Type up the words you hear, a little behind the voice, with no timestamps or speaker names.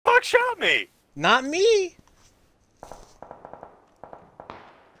fuck shot me? Not me. It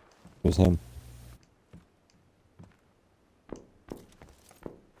was him.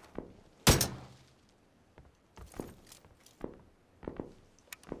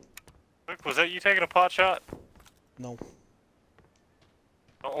 Look, was that you taking a pot shot? No,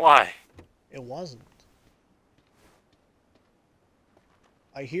 Don't lie. it wasn't.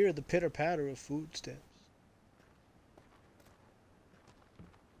 I hear the pitter-patter of footsteps.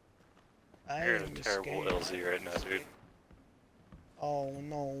 You're in a terrible LZ right now, dude. Oh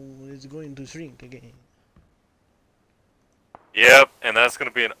no, it's going to shrink again. Yep, and that's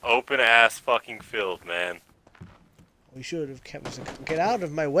gonna be an open-ass fucking field, man. We should have kept us. Get out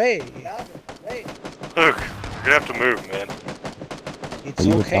of my way. Look, you're gonna have to move, man. It's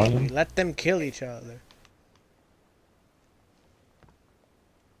okay. Let them kill each other.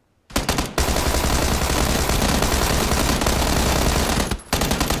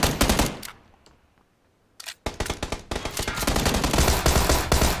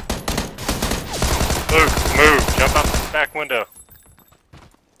 Luke, move. Jump out the back window.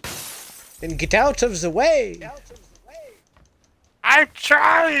 Then get out of the way. I'm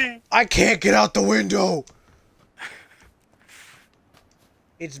trying! I can't get out the window.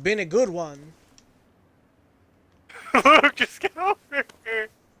 It's been a good one. Luke, just get over here.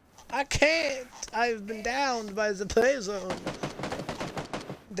 I can't. I've been downed by the play zone.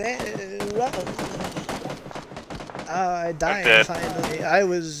 I died finally. I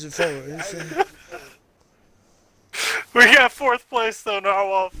was fourth. We got 4th place though,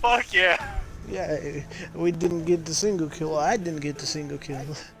 Narwhal. Fuck yeah. Yeah, we didn't get the single kill. I didn't get the single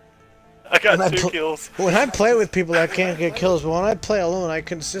kill. I got 2 kills. When I play with people, I can't get kills, but when I play alone, I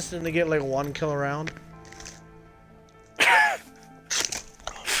consistently get like 1 kill a round.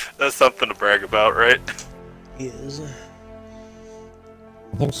 That's something to brag about, right? Yes.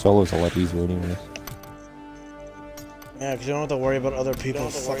 I think solo's a lot easier anyways. Yeah, because you don't have to worry about other people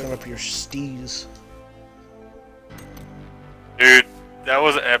fucking up your steez. Dude, that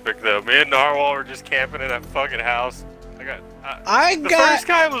was epic though. Me and Narwhal were just camping in that fucking house. The first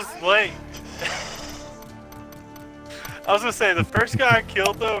guy was late. I was gonna say, the first guy I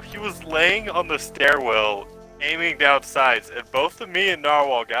killed though, he was laying on the stairwell, aiming down sights, and both of me and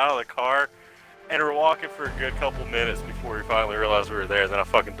Narwhal got out of the car and were walking for a good couple minutes before we finally realized we were there, then I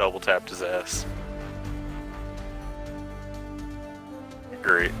fucking double tapped his ass.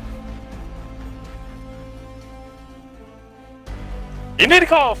 Great. You need to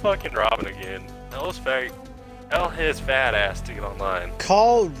call fucking Robin again. Tell his fat ass to get online.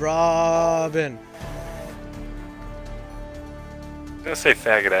 Call Robin. I'm gonna say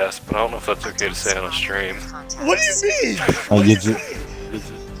faggot ass, but I don't know if that's okay to say on a stream. What do you mean?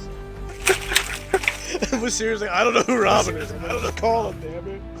 But seriously, I don't know who Robin is. I don't know. Call him, damn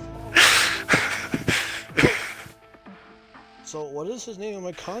it. So, what is his name in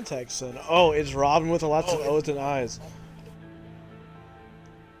my contacts then? Oh, it's Robin with lots of O's and I's.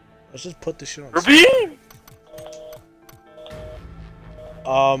 Let's just put the shit on. Rabin!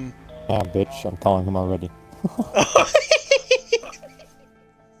 Yeah, bitch, I'm calling him already.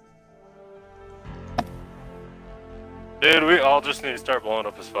 Dude, we all just need to start blowing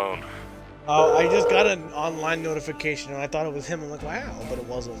up his phone. Oh, I just got an online notification and I thought it was him. I'm like, wow, but it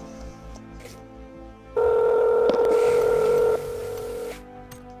wasn't.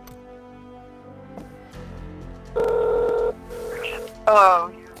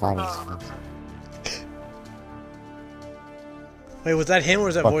 Oh. Wait, was that him or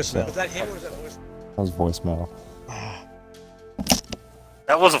was that voicemail? That was voicemail.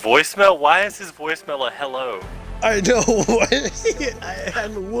 That was a voicemail? Why is his voicemail a hello? I know.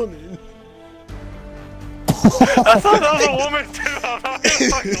 I'm a woman. I thought that was a woman too. I'm not gonna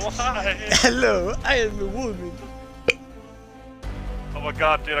fucking lie. Hello, I am a woman. Oh my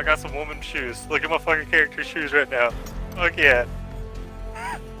god, dude, I got some woman shoes. Look at my fucking character shoes right now. Fuck yeah.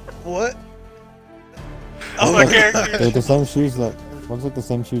 What? Oh my character. They're the same shoes that. Looks like the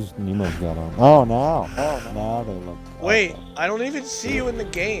same shoes Nemo's got on. Oh, now they look. Wait, I don't even see you in the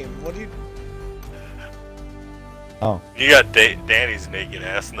game. What do you? Oh. You got Danny's naked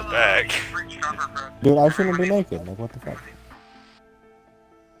ass in the back. Dude, I shouldn't be naked. Like, what the fuck?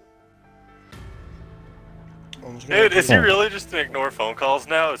 Dude, is he really just to ignore phone calls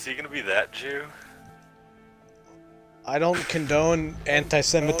now? Is he gonna be that Jew? I don't condone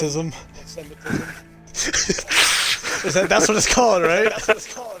anti-Semitism. That's what it's called, right?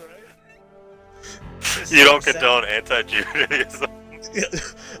 You don't condone anti-Judaism.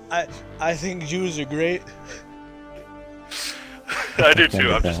 I think Jews are great. I do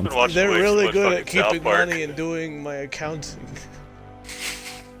too. I've just been watching. They're way too really much good at fucking South keeping Park. money and doing my accounting.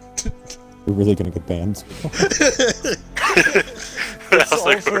 We're really gonna get banned. That was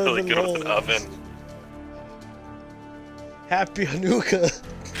like all really for good the with an lols. oven. Happy Hanukkah.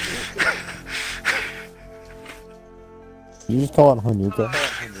 You just call it Hanukkah?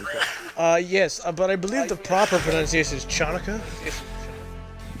 Yes, but I believe the proper pronunciation is Chanukah.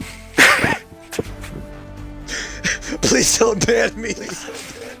 Please don't ban me.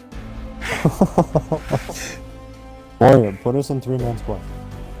 Warrior, put us in 3-man squad.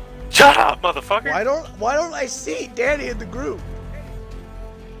 Shut up, motherfucker! Why don't I see Danny in the group?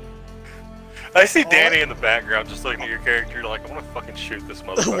 I see Danny in the background just looking at your character like, I want to fucking shoot this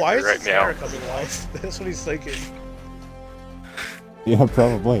motherfucker Why is right his now. hair coming off? That's what he's thinking. Yeah,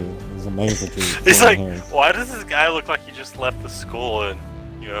 probably. It's amazing. He's like, why does this guy look like he just left the school and,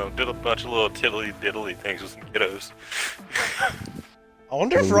 you know, did a bunch of little tiddly diddly things with some kiddos? I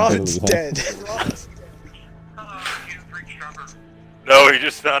wonder if Robin's dead. No, he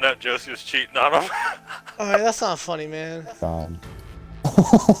just found out Josie was cheating on him. Alright, that's not funny, man. God.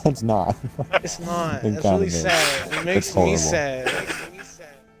 It's not. It's not. It That's kinda really is. sad. It makes It's me horrible. sad.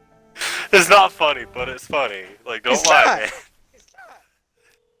 It's not funny, but it's funny. Like, don't It's lie, not. man.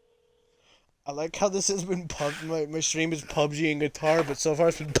 I like how this has been my stream is PUBG and guitar, but so far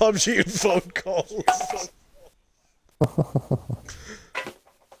it's been PUBG and phone calls.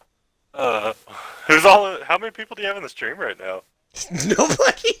 How many people do you have in the stream right now?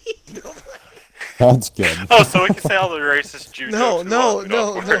 Nobody. That's good. Oh, so we can say all the racist Jew No, jokes we no, want. We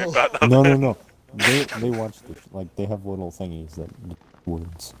don't have to worry no. about nothing. No. They watch the, like, they have little thingies that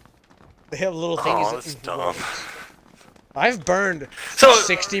words. They have little thingies. Oh, that's dumb. I've burned So,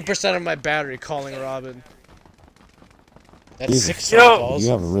 60% of my battery calling Robin. That's Jesus. 6 Yo, phone calls.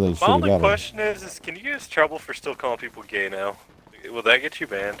 You have a really my shitty only battery. question is can you get us trouble for still calling people gay now? Will that get you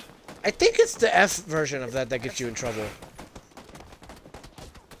banned? I think it's the F version of that gets you in trouble.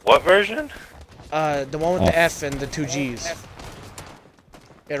 What version? The one with the F and the 2 G's.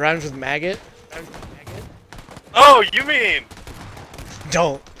 It rhymes with maggot. Oh, you mean?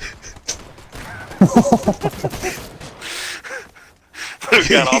 Don't. We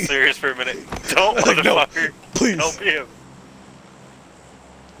got all serious for a minute. Don't, motherfucker. Please. Don't be him.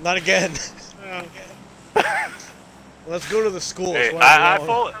 Not again. Let's go to the school. Hey, It's I one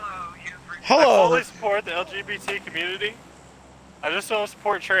fully Hello. support the LGBT community. I just don't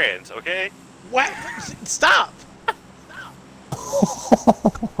support trans, okay? What? Stop. Come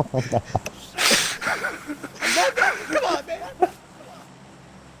on, man.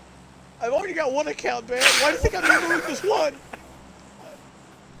 I've already got one account, man. Why do you think I'm gonna lose this one?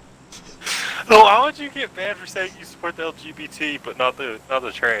 No, why would you get banned for saying you support the LGBT but not the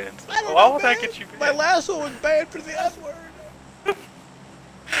trans? I don't Why know, would man. that get you My banned? last one was banned for the F word.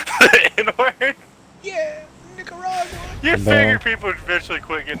 The N-word? Yeah, Nicaragua. You figured people would eventually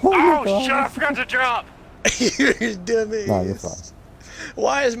quit getting. Oh shit! I forgot to drop. You're dumbass. No, you're fine.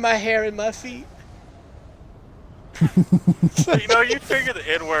 Why is my hair in my feet? You know, you'd figure the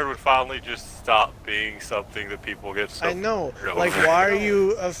N-word would finally just stop being something that people get so. I know. weird Like, over. why are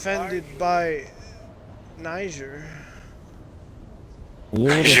you offended by Niger? Are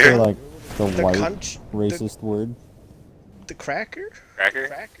you able to Sure. say, like, the The white cunt- racist word? The cracker? Cracker?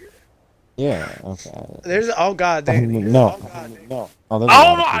 Yeah, okay. There's oh god, they No. No. Oh, there's a Oh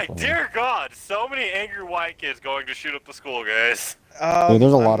lot of my people here. dear God! So many angry white kids going to shoot up the school, guys. Dude,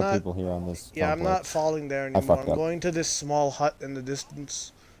 there's a I'm lot not- of people here on this. Yeah, I'm not complex. falling there I anymore. fucked I'm up. going to this small hut in the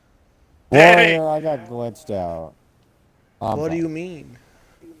distance. Danny! Warrior, I got glitched out. What do you mean?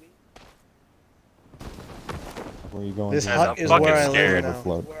 Where are you going? This here? hut I'm is fucking where I scared. live River now.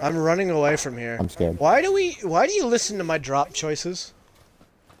 float. I'm running away from here. I'm scared. Why do you listen to my drop choices?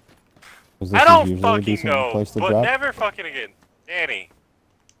 Is this I don't usually a fucking decent know, place to but drop? never fucking again. Danny.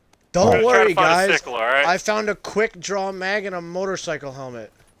 Don't I'm gonna try worry, to find a guys. sickle, alright? I found a quick draw mag and a motorcycle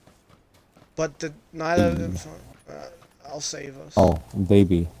helmet. But neither of them. I'll save us. Oh,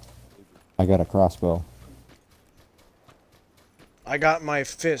 baby. I got a crossbow. I got my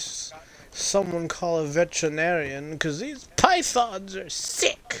fists. Someone call a veterinarian, because these pythons are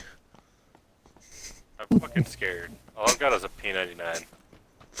sick. I'm fucking scared. All I've got is a P99.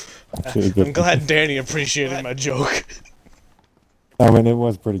 Actually, good. I'm glad Danny appreciated my joke. I mean, it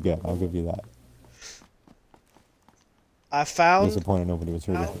was pretty good. I'll give you that. I found Disappointed nobody was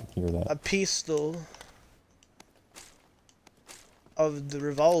here to hear that. a pistol of the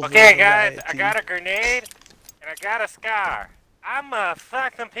revolver. Okay, guys, variety. I got a grenade and I got a scar. I'm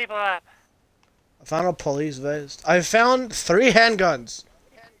fuck them people up. I found a police vest. I found 3 handguns.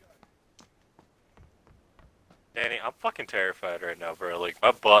 Danny, I'm fucking terrified right now, bro. Like,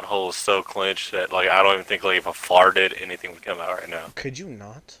 my butthole is so clenched that, like, I don't even think, like, if I farted, anything would come out right now. Could you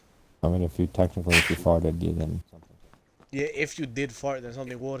not? I mean, if you farted, you then something. Yeah, if you did fart, then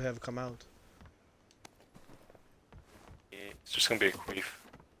something would have come out. It's just gonna be a queef.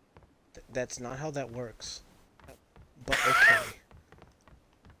 That's not how that works. But okay.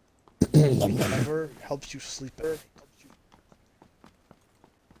 Whatever helps you sleep at night.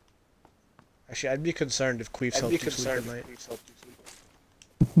 Actually, I'd be concerned if queefs help you sleep at night.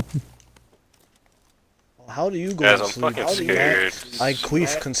 Well, how do you go Guys, to I'm sleep? fucking scared. I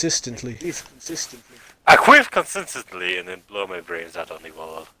queef consistently. I queef consistently and then blow my brains out on the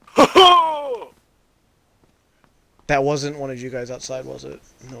wall. That wasn't one of you guys outside, was it?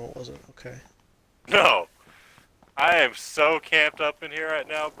 No, it wasn't. Okay. No. I am so camped up in here right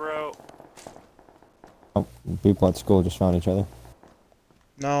now, bro. Oh, people at school just found each other.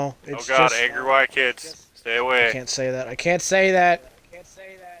 No, it's oh god, just... angry white kids. Stay away. I can't say that. I can't say that.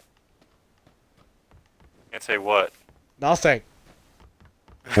 Can't say what? Nothing.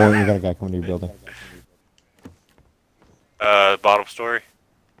 Boy, you got a guy coming to your building. Bottom story?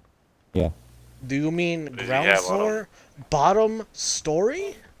 Do you mean What does he ground have on floor? Bottom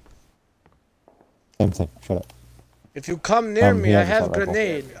story? Same thing. Shut up. If you come near me, he I has a have assault rifle.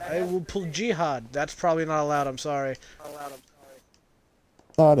 grenade. I will pull jihad. That's probably not allowed, I'm sorry.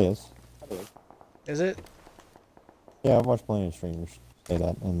 No, it is. Is it? Yeah, I've watched plenty of streamers say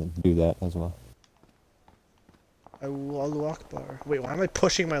that and then do that as well. Allahu Akbar. Wait, why am I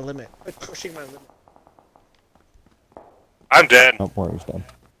pushing my limit? I'm dead. Oh, Warrior's dead.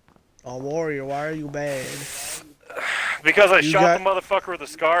 Oh, warrior, why are you bad? Because I You shot got- the motherfucker with a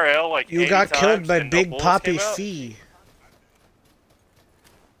Scar L like You 80 got killed times by and no Big bullets Poppy came out? Fee.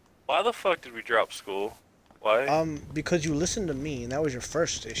 Why the fuck did we drop school? Why? Because you listened to me, and that was your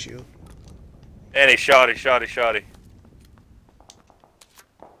first issue. And he shotty.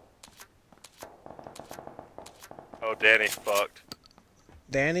 Oh, Danny's fucked.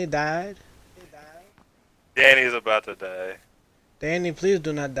 Danny died. Danny's about to die. Danny, please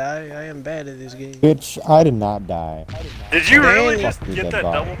do not die. I am bad at this game. Bitch, I did not die. Did you really Danny. just Fuck you, get dead that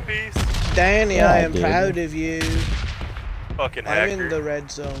body. double piece? Danny, Yeah, I I am did. proud of you. Fucking I'm hacker. in the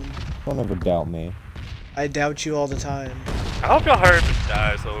red zone. Don't ever doubt me. I doubt you all the time. I hope y'all heard this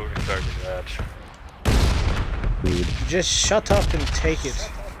die so we can start the match. Dude. Just shut up and take it.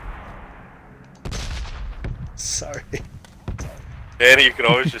 Sorry. Danny, you can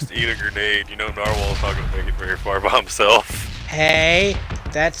always just eat a grenade. You know Narwhal's not gonna make it very far by himself. Hey,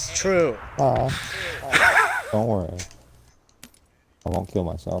 that's true. Don't worry. I won't kill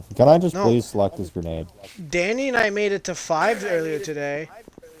myself. Can I just No. please select this grenade? Danny and I made it to 5 earlier today.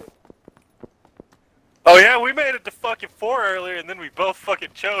 Oh yeah, we made it to fucking 4 earlier and then we both fucking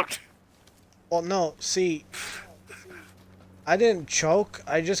choked. Well, no, see, I didn't choke.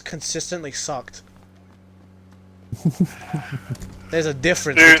 I just consistently sucked. There's a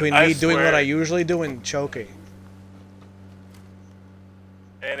difference Dude, between I me doing what swear. I usually do and choking.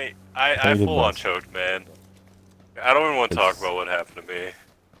 Danny, I did full on this. choked, man. I don't even want to talk about what happened to me.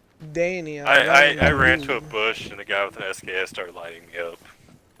 Danny, I ran to a bush and a guy with an SKS started lighting me up.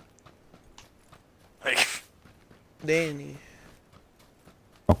 Like, Danny.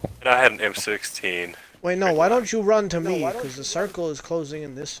 and I had an M16. Wait, no, why don't you run to me? Because the circle is closing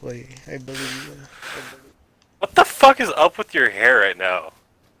in this way, I believe. What the fuck is up with your hair right now?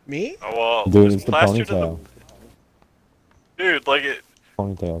 Me? Oh well, Dude, just it's the plaster to ponytail. Dude, like it.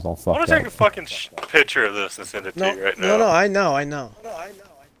 Ponytail's all I fucked want to take a up. fucking picture of this and send it to No, you right now. no, I know.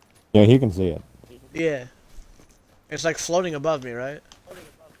 Yeah, he can see it. Yeah. It's like floating above me, right?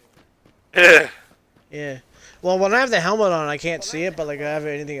 Yeah. Yeah. Well, when I have the helmet on, I can't see it, but like if I have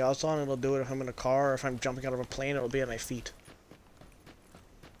anything else on, it'll do it if I'm in a car or if I'm jumping out of a plane, it'll be at my feet.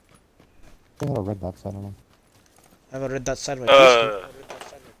 I got a red dot side on him. I have a red dot side of my piece.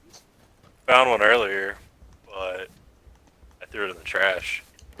 Found one earlier, but I threw it in the trash.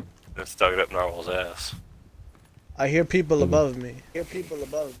 And stuck it up Narwhal's ass. I hear people above me. I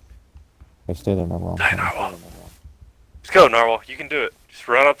stay there, not wrong. Die, Narwhal. Let's go, Narwhal. You can do it. Just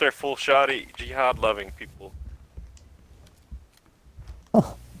run up there full shoddy, jihad-loving people.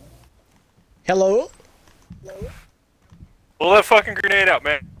 Hello? Pull that fucking grenade out,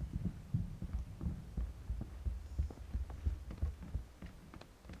 man.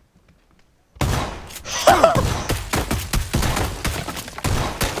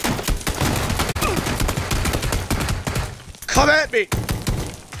 Come at me!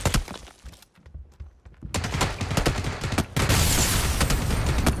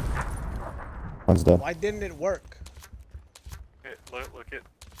 One's dead. Why didn't it work? Look at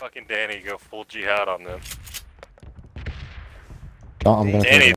fucking Danny go full jihad on them. Oh, I'm gonna Danny